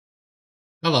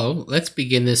Hello, let's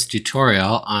begin this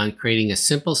tutorial on creating a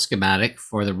simple schematic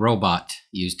for the robot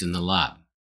used in the lab.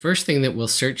 First thing that we'll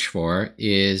search for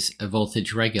is a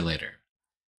voltage regulator.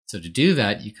 So to do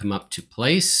that, you come up to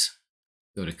Place,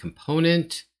 go to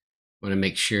Component, want to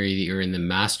make sure that you're in the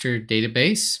master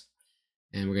database,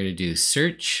 and we're going to do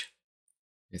Search.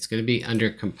 It's going to be under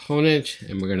Component,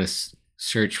 and we're going to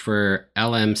search for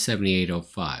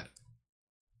LM7805.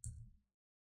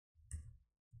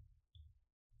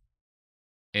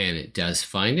 And it does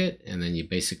find it, and then you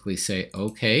basically say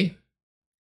OK,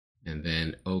 and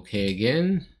then OK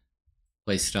again,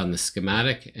 place it on the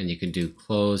schematic, and you can do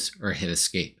close or hit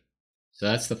escape. So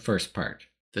that's the first part.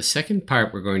 The second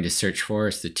part we're going to search for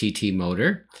is the TT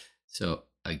motor. So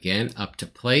again, up to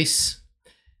Place,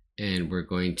 and we're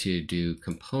going to do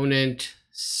Component,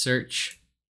 Search,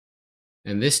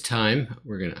 and this time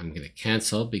I'm going to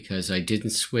cancel because I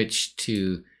didn't switch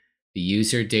to the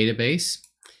user database.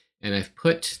 And I've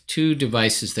put two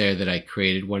devices there that I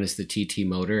created. One is the TT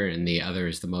motor and the other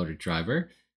is the motor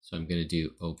driver. So I'm going to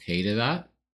do OK to that.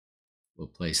 We'll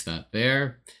place that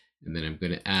there. And then I'm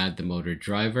going to add the motor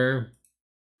driver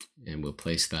and we'll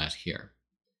place that here.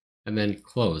 And then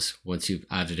close once you've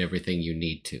added everything you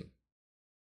need to.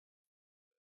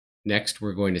 Next,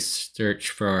 we're going to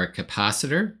search for our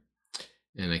capacitor.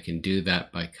 And I can do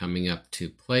that by coming up to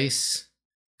Place,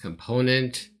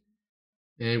 Component,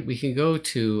 and we can go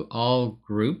to all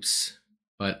groups,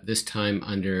 but this time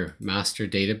under master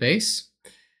database.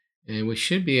 And we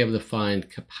should be able to find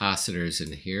capacitors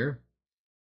in here.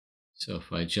 So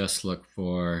if I just look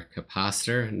for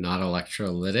capacitor, not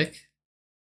electrolytic,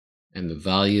 and the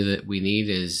value that we need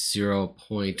is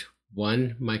 0.1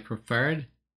 microfarad.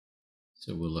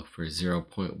 So we'll look for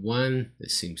 0.1.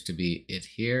 This seems to be it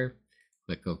here.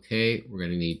 Click OK. We're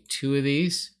going to need two of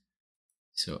these.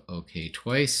 So OK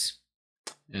twice.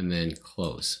 And then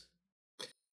close.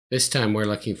 This time we're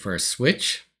looking for a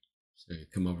switch. So you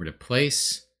come over to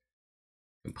Place,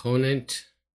 Component,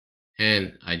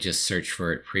 and I just searched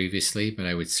for it previously, but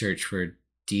I would search for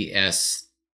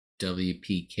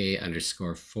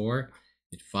DSWPK_4.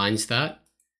 It finds that,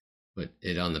 put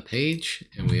it on the page,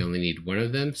 and we only need one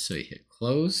of them, so you hit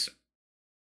close.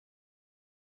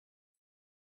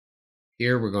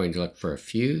 Here we're going to look for a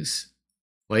fuse,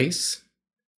 Place,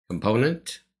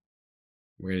 Component.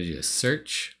 We're going to do a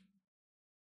search.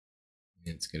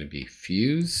 It's going to be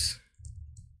fuse.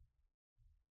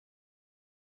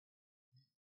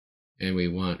 And we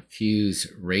want fuse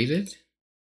rated.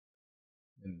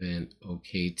 And then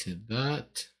OK to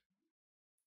that.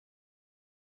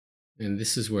 And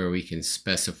this is where we can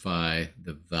specify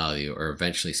the value, or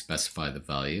eventually specify the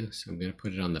value. So I'm going to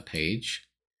put it on the page.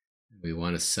 We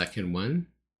want a second one.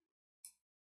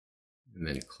 And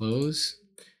then close.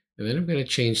 And then I'm going to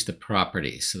change the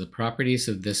properties. So the properties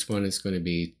of this one is going to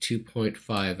be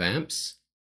 2.5 amps.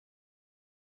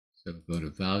 So go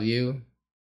to value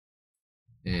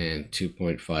and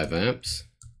 2.5 amps.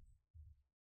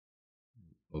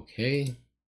 Okay.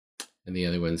 And the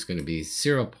other one's going to be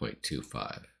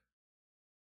 0.25.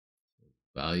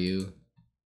 Value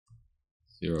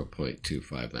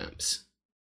 0.25 amps.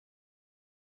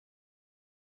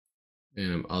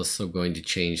 And I'm also going to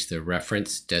change the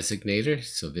reference designator.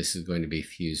 So this is going to be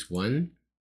fuse 1.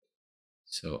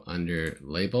 So under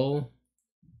label,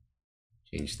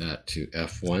 change that to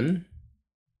F1.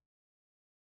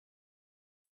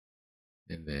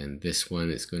 And then this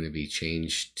one is going to be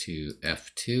changed to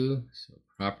F2. So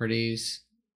properties,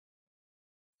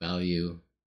 value,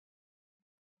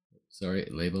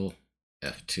 label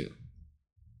F2.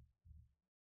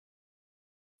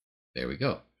 There we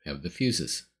go, have the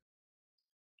fuses.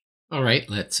 All right,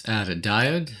 let's add a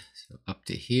diode. So up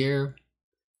to here,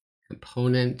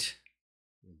 component,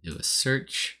 we'll do a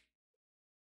search.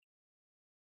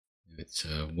 It's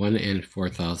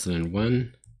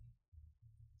 1N4001.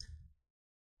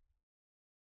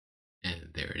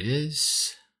 And there it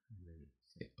is. And then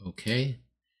say OK.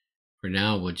 For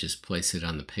now, we'll just place it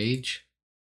on the page.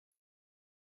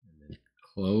 And then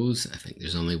close. I think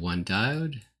there's only one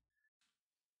diode.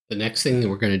 The next thing that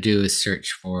we're going to do is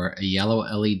search for a yellow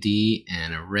LED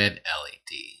and a red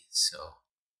LED. So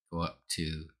go up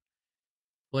to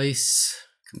Place,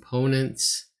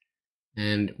 Components,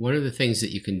 and one of the things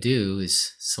that you can do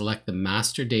is select the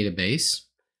master database,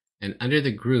 and under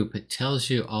the group it tells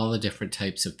you all the different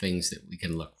types of things that we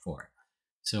can look for.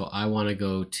 So I want to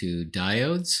go to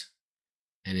diodes,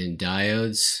 and in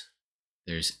diodes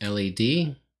there's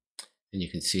LED. And you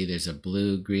can see there's a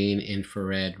blue, green,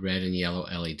 infrared, red, and yellow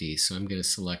LED. So I'm going to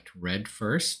select red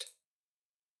first.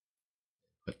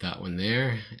 Put that one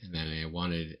there. And then I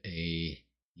wanted a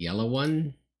yellow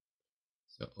one.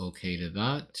 So OK to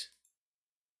that.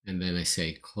 And then I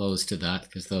say close to that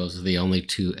because those are the only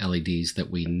two LEDs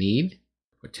that we need.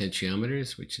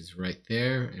 Potentiometers, which is right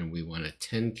there, and we want a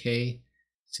 10K.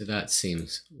 So that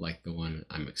seems like the one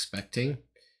I'm expecting.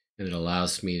 And it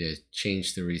allows me to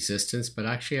change the resistance, but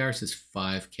actually ours is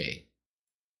 5K.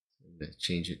 I'm going to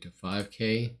change it to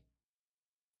 5K.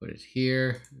 Put it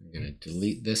here. I'm going to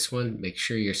delete this one. Make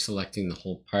sure you're selecting the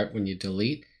whole part when you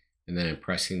delete, and then I'm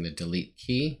pressing the delete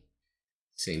key.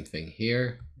 Same thing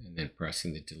here, and then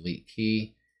pressing the delete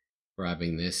key,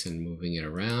 grabbing this and moving it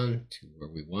around to where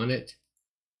we want it.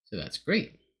 So that's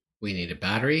great. We need a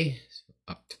battery. So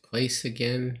up to place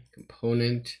again,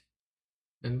 component,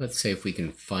 and let's say if we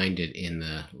can find it in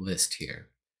the list here.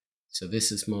 So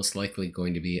this is most likely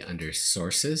going to be under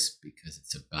sources because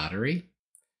it's a battery.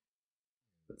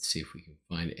 Let's see if we can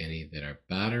find any that are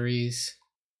batteries.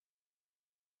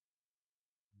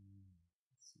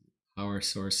 Power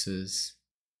sources.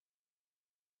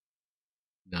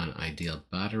 Non-ideal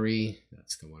battery.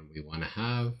 That's the one we want to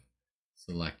have.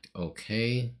 Select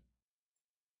OK.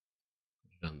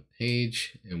 Put it on the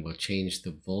page and we'll change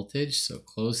the voltage. So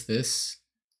close this.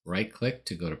 Right click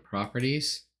to go to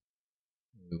properties.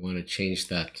 We want to change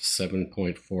that to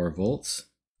 7.4 volts.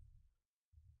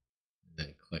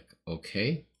 Then click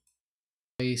OK.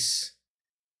 Place.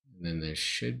 And then there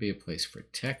should be a place for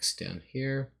text down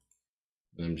here.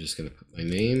 And I'm just going to put my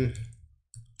name.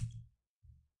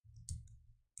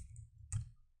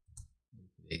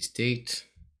 Today's date.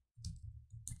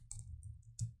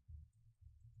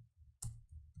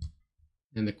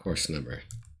 And the course number.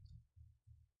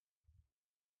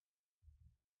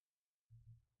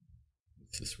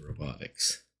 This is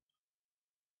robotics.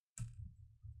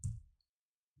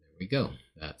 There we go.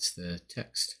 That's the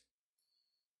text.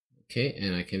 Okay,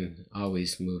 and I can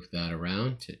always move that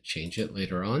around to change it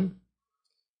later on.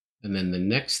 And then the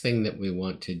next thing that we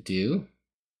want to do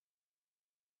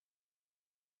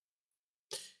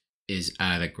is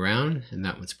add a ground, and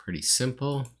that one's pretty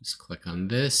simple. Just click on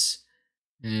this,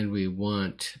 and we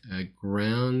want a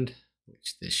ground,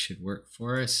 which this should work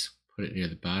for us. Put it near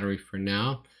the battery for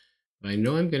now, but I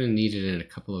know I'm going to need it in a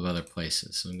couple of other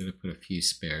places, so I'm going to put a few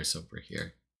spares over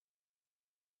here.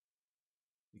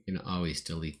 You can always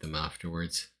delete them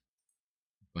afterwards.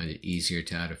 I find it easier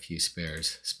to add a few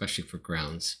spares, especially for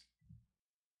grounds.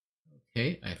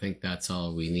 Okay, I think that's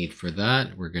all we need for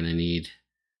that. We're going to need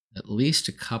at least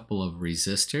a couple of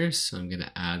resistors, so I'm going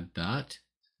to add that.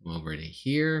 Come over to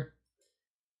here.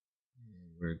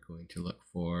 We're going to look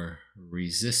for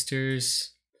resistors.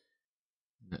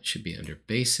 That should be under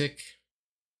basic.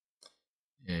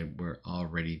 And we're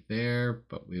already there,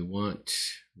 but we want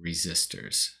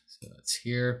resistors. So that's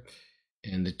here.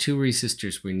 And the two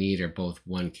resistors we need are both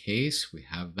 1Ks. We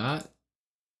have that.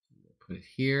 We'll put it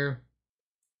here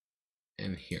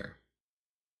and here.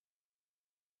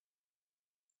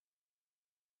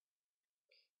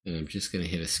 And I'm just going to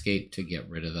hit escape to get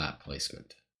rid of that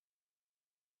placement.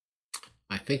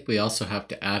 I think we also have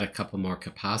to add a couple more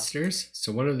capacitors.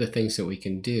 So one of the things that we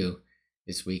can do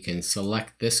is we can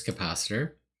select this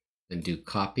capacitor and do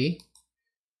copy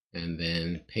and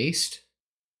then paste.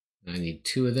 I need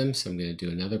two of them, so I'm going to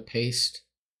do another paste.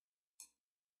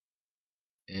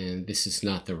 And this is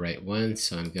not the right one,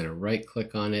 so I'm going to right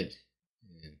click on it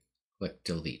and click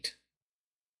delete.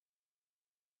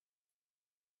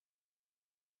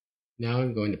 Now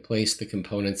I'm going to place the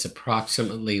components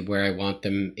approximately where I want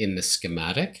them in the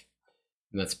schematic.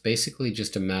 And that's basically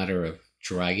just a matter of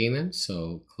dragging them.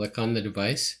 So click on the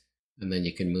device and then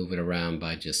you can move it around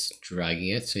by just dragging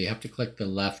it. So you have to click the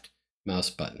left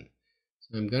mouse button.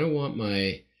 So I'm going to want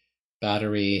my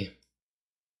battery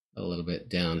a little bit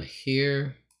down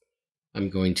here. I'm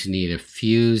going to need a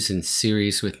fuse in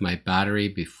series with my battery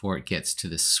before it gets to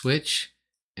the switch.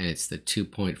 And it's the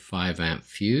 2.5 amp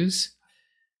fuse.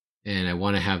 And I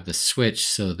want to have the switch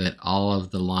so that all of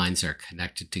the lines are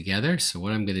connected together. So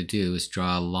what I'm going to do is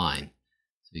draw a line.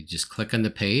 So you just click on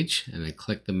the page and then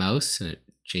click the mouse and it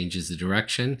changes the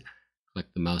direction.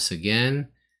 Click the mouse again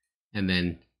and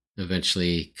then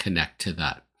eventually connect to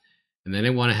that. And then I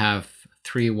want to have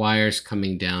 3 wires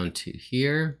coming down to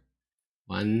here.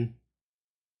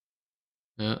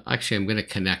 Actually, I'm going to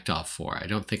connect all 4. I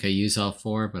don't think I use all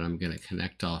 4, but I'm going to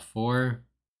connect all 4.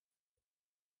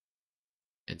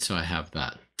 And so I have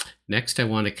that. Next, I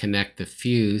want to connect the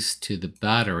fuse to the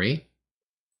battery.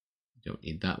 Don't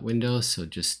need that window, so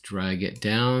just drag it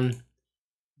down.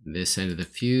 This end of the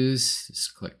fuse,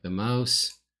 just click the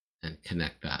mouse and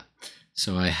connect that.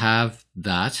 So I have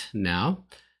that now.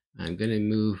 I'm going to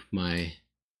move my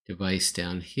device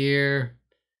down here.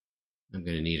 I'm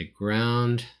going to need a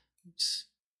ground. Oops.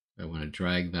 I want to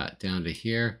drag that down to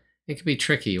here. It can be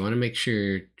tricky. You want to make sure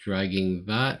you're dragging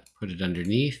that, put it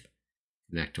underneath,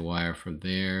 connect a wire from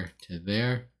there to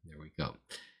there. There we go.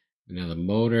 Now the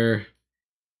motor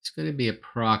is going to be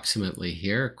approximately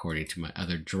here according to my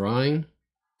other drawing.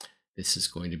 This is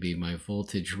going to be my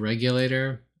voltage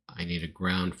regulator. I need a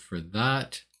ground for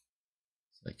that.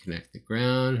 So I connect the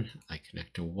ground, I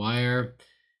connect a wire,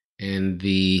 and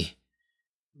the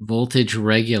voltage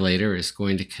regulator is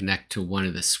going to connect to one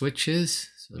of the switches.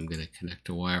 So I'm going to connect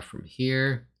a wire from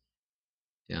here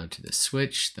down to the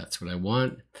switch. That's what I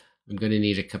want. I'm going to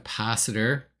need a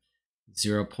capacitor,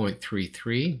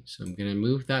 0.33. So I'm going to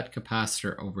move that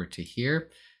capacitor over to here,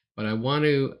 but I want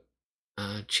to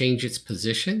change its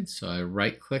position. So I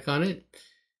right click on it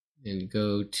and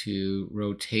go to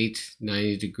rotate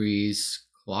 90 degrees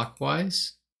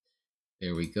clockwise.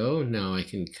 There we go. Now I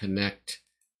can connect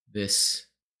this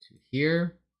to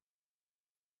here.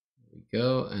 There we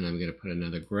go. And I'm going to put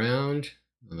another ground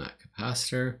on that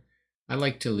capacitor. I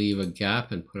like to leave a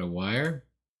gap and put a wire.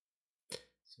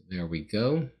 So there we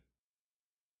go.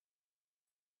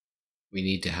 We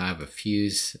need to have a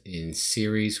fuse in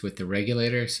series with the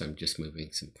regulator. So I'm just moving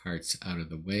some parts out of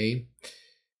the way.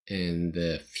 And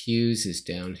the fuse is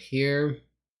down here.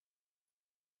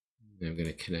 I'm going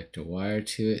to connect a wire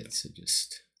to it. So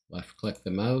just left click the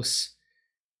mouse.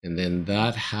 And then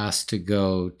that has to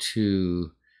go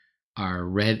to our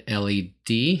red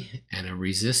LED and a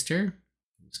resistor.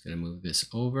 I'm just going to move this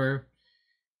over.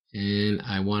 And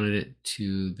I wanted it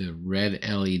to the red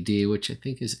LED, which I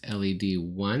think is LED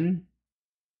 1.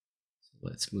 So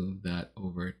let's move that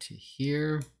over to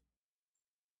here.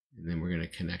 And then we're going to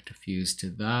connect a fuse to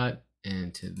that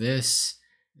and to this.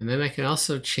 And then I can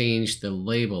also change the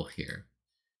label here.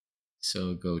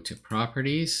 So go to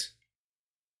properties.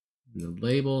 And the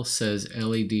label says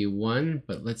LED 1,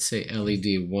 but let's say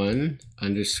LED 1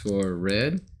 underscore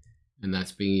red. And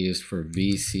that's being used for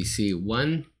VCC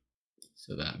 1.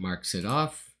 So that marks it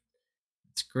off.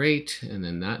 That's great. And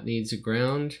then that needs a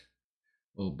ground.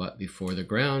 Oh, but before the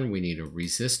ground, we need a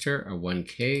resistor, a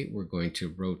 1K. We're going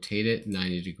to rotate it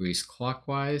 90 degrees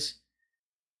clockwise.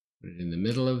 Put it in the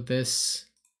middle of this.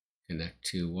 Connect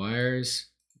two wires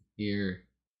here,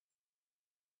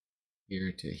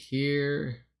 here to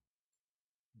here,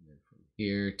 and then from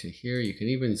here to here. You can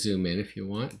even zoom in if you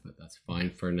want, but that's fine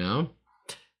for now.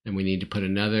 And we need to put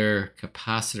another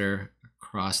capacitor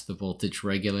across the voltage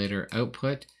regulator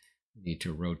output. We need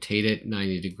to rotate it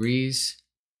 90 degrees.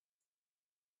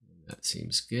 And that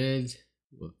seems good.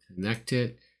 We'll connect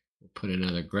it. We'll put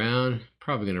another ground.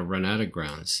 Probably going to run out of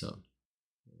ground, so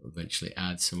we'll eventually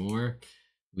add some more.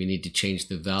 We need to change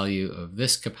the value of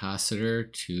this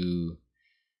capacitor to,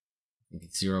 I think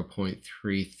it's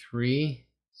 0.33.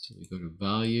 So we go to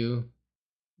value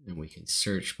and we can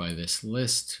search by this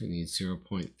list. We need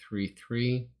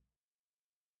 0.33,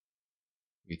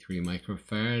 33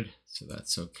 microfarad. So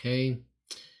that's okay.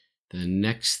 The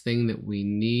next thing that we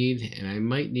need, and I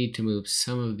might need to move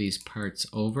some of these parts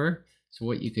over. So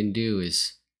what you can do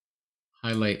is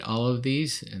highlight all of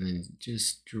these and then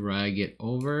just drag it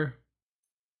over.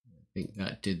 I think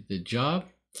that did the job.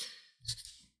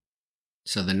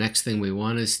 So the next thing we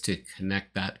want is to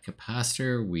connect that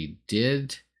capacitor. We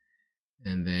did.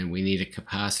 And then we need a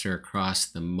capacitor across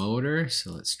the motor.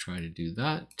 So let's try to do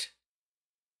that.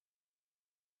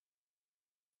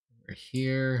 Over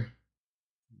here.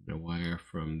 A wire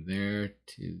from there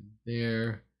to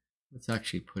there. Let's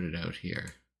actually put it out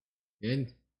here.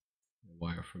 Good. A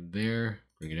wire from there.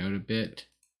 Bring it out a bit.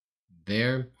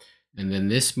 There. And then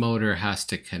this motor has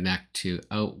to connect to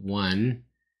out 1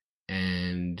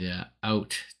 and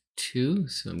out 2.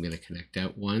 So I'm going to connect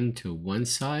out 1 to one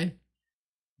side,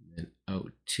 and then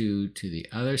out 2 to the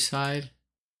other side.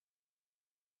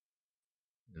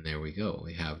 And there we go.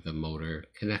 We have the motor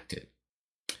connected.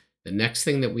 The next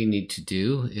thing that we need to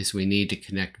do is we need to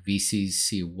connect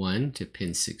VCC1 to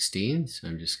pin 16. So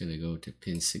I'm just going to go to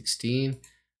pin 16,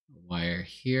 wire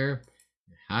here.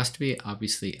 Has to be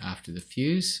obviously after the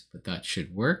fuse, but that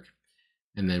should work.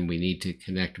 And then we need to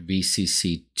connect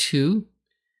VCC2,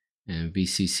 and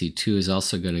VCC2 is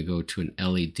also going to go to an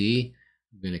LED.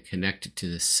 I'm going to connect it to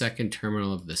the second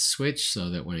terminal of the switch so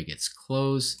that when it gets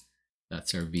closed,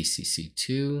 that's our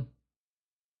VCC2.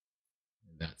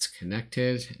 That's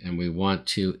connected, and we want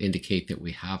to indicate that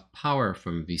we have power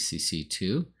from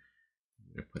VCC2.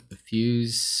 I'm going to put the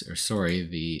fuse, or sorry,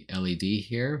 the LED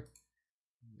here.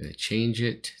 I'm going to change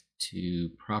it to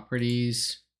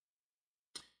properties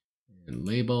and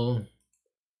label.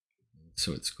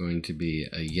 So it's going to be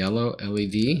a yellow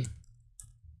LED,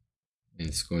 and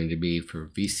it's going to be for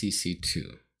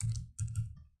VCC2.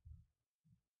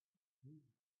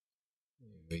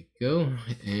 we go.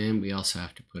 And we also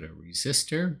have to put a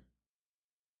resistor.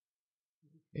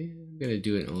 Okay, I'm going to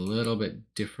do it a little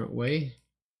bit different way.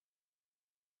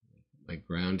 My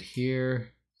ground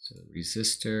here, so the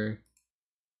resistor,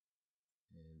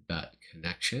 and that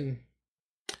connection.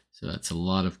 So that's a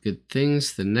lot of good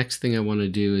things. The next thing I want to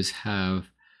do is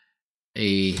have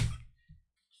a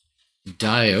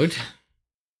diode.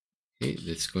 Okay,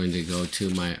 that's going to go to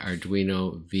my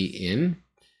Arduino V-in,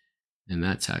 and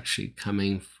that's actually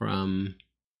coming from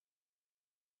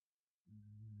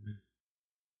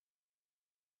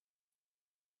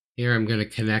here. I'm going to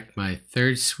connect my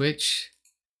third switch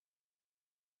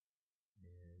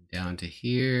down to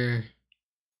here,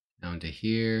 down to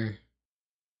here.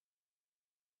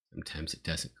 Sometimes it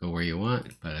doesn't go where you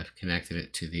want, but I've connected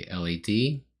it to the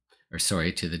LED, or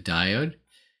sorry, to the diode.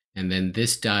 And then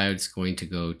this diode is going to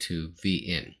go to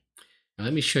V-in. Now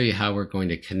let me show you how we're going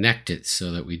to connect it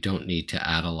so that we don't need to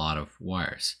add a lot of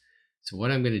wires. So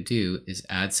what I'm going to do is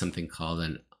add something called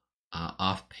an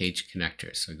off-page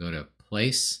connector. So go to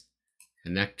Place,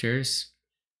 Connectors,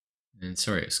 and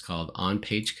sorry, it's called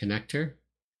On-Page Connector.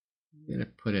 I'm going to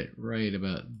put it right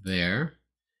about there.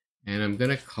 And I'm going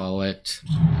to call it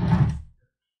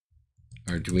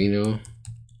Arduino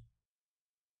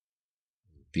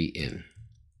V-in.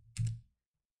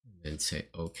 And then say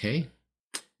OK.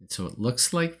 And so it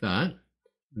looks like that.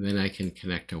 And then I can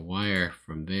connect a wire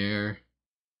from there.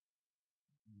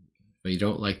 If you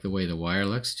don't like the way the wire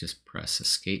looks, just press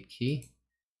Escape key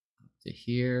up to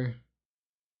here.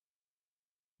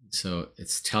 So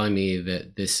it's telling me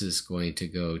that this is going to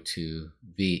go to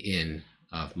V-in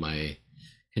of my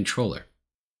controller.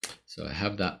 So I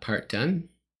have that part done.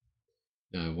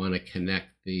 Now I want to connect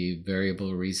the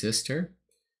variable resistor,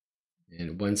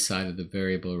 and one side of the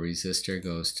variable resistor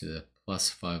goes to the plus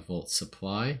 5 volt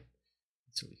supply.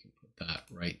 So we can put that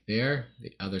right there.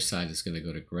 The other side is going to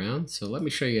go to ground. So let me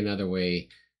show you another way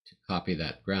to copy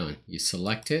that ground. You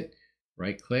select it,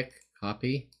 right click,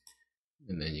 copy,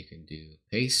 and then you can do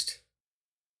paste.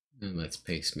 And let's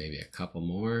paste maybe a couple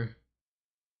more.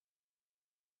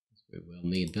 We will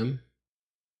need them.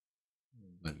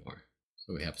 One more.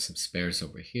 So we have some spares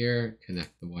over here.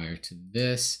 Connect the wire to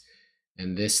this.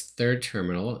 And this third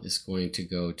terminal is going to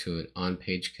go to an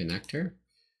on-page connector.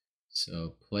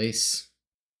 So place,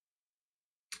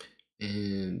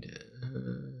 and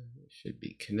it should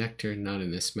be connector, not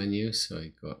in this menu. So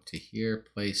I go up to here,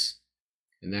 place,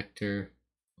 connector,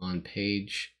 on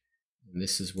page. And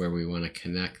this is where we want to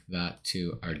connect that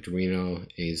to Arduino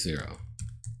A0.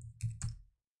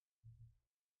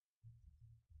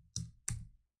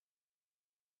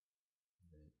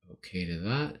 Okay to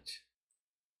that.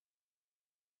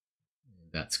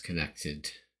 That's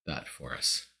connected that for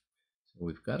us. So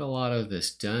we've got a lot of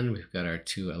this done. We've got our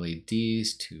two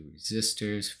LEDs, two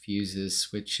resistors, fuses,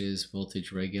 switches,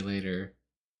 voltage regulator.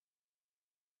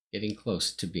 Getting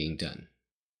close to being done.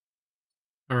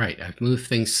 All right, I've moved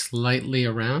things slightly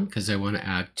around because I want to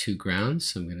add two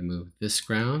grounds. So I'm going to move this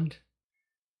ground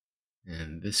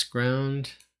and this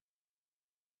ground.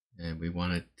 And we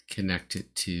want to connect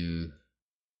it to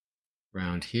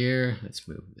ground here. Let's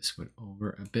move this one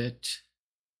over a bit.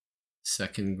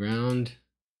 Second ground.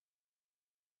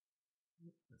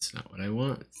 That's not what I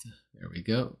want. There we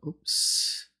go.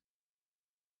 Oops.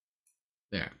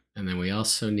 There. And then we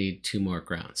also need two more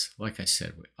grounds. Like I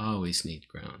said, we always need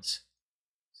grounds.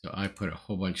 So I put a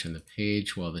whole bunch on the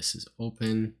page while this is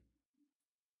open.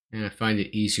 And I find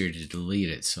it easier to delete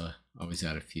it, so I always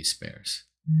add a few spares.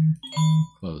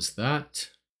 Close that.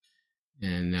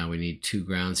 And now we need two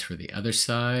grounds for the other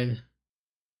side.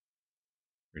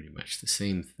 Pretty much the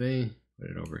same thing. Put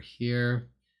it over here.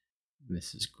 And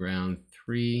this is ground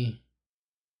 3.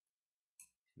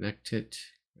 Connect it.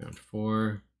 Ground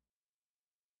 4.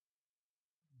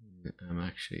 I'm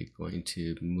actually going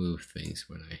to move things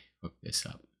when I hook this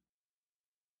up.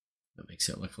 That makes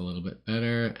it look a little bit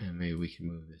better. And maybe we can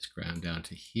move this ground down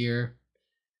to here.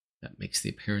 That makes the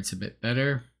appearance a bit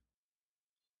better.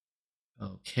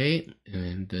 Okay,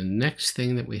 and the next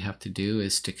thing that we have to do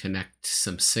is to connect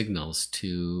some signals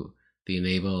to the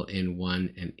enable in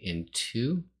 1 and in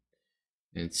 2.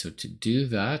 And so to do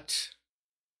that,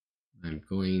 I'm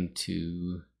going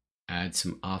to add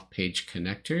some off-page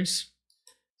connectors.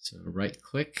 So right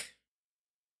click.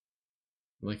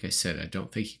 Like I said, I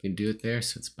don't think you can do it there,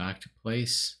 so it's back to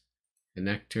place.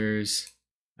 Connectors.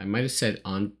 I might have said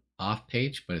on off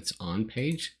page, but it's on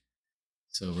page.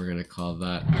 So we're going to call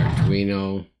that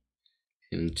Arduino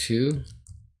in 2.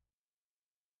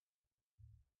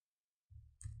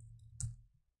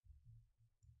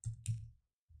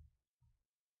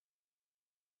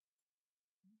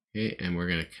 Okay, and we're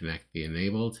going to connect the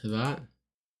enable to that.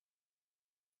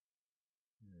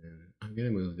 I'm going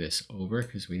to move this over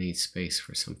because we need space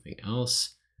for something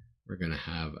else. We're going to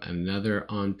have another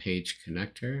on-page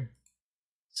connector.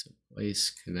 So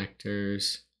place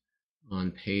connectors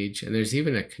on page, and there's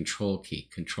even a control key,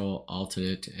 Control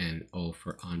Alternate and O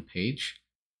for on page.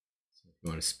 So if you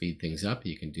want to speed things up,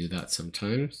 you can do that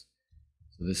sometimes.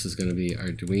 So this is going to be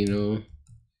Arduino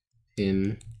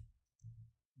pin,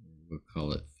 we'll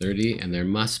call it 30, and there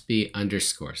must be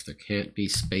underscores. There can't be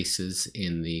spaces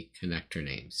in the connector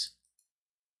names.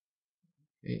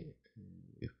 Okay,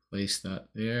 we've placed that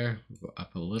there. We'll go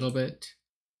up a little bit.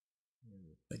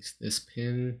 Place this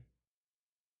pin.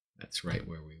 That's right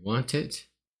where we want it.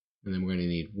 And then we're going to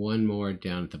need one more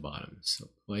down at the bottom. So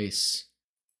place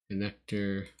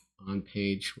connector on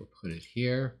page. We'll put it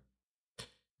here.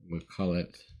 And we'll call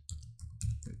it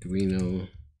Arduino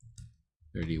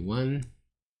 31.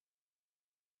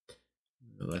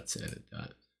 Let's edit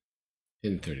that.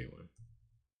 Pin 31.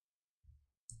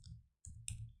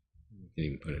 We can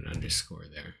even put an underscore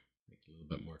there. Make it a little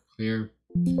bit more clear.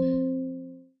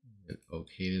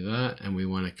 OK to that, and we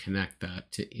want to connect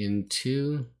that to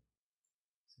in2.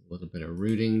 A little bit of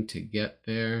routing to get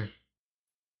there.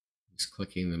 Just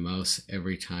clicking the mouse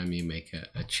every time you make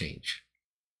a change.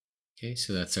 Okay,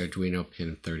 so that's Arduino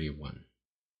pin 31.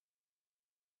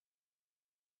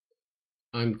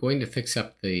 I'm going to fix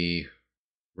up the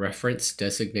reference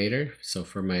designator. So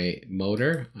for my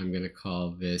motor, I'm going to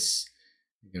call this,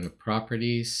 I'm going to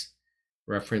properties,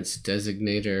 reference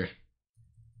designator.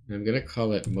 I'm going to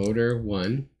call it motor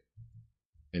 1,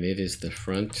 and it is the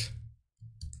front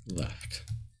left.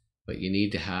 But you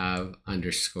need to have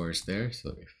underscores there, so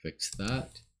let me fix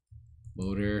that.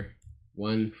 Motor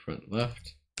 1, front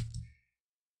left.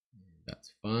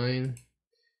 That's fine.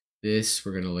 This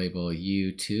we're going to label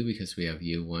U2 because we have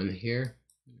U1 here.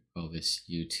 Call this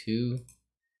U2.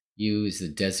 U is the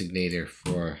designator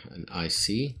for an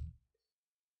IC.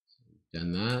 So we've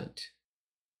done that.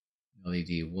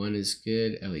 LED 1 is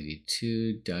good, LED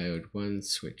 2, diode 1,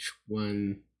 switch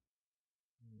 1,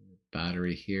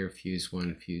 battery here, fuse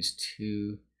 1, fuse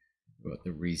 2. What about the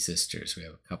resistors? We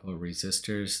have a couple of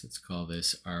resistors. Let's call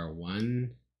this R1,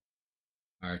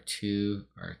 R2,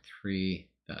 R3.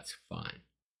 That's fine.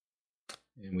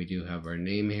 And we do have our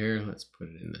name here. Let's put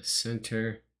it in the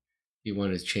center. If you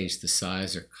want to change the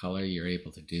size or color, you're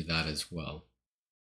able to do that as well.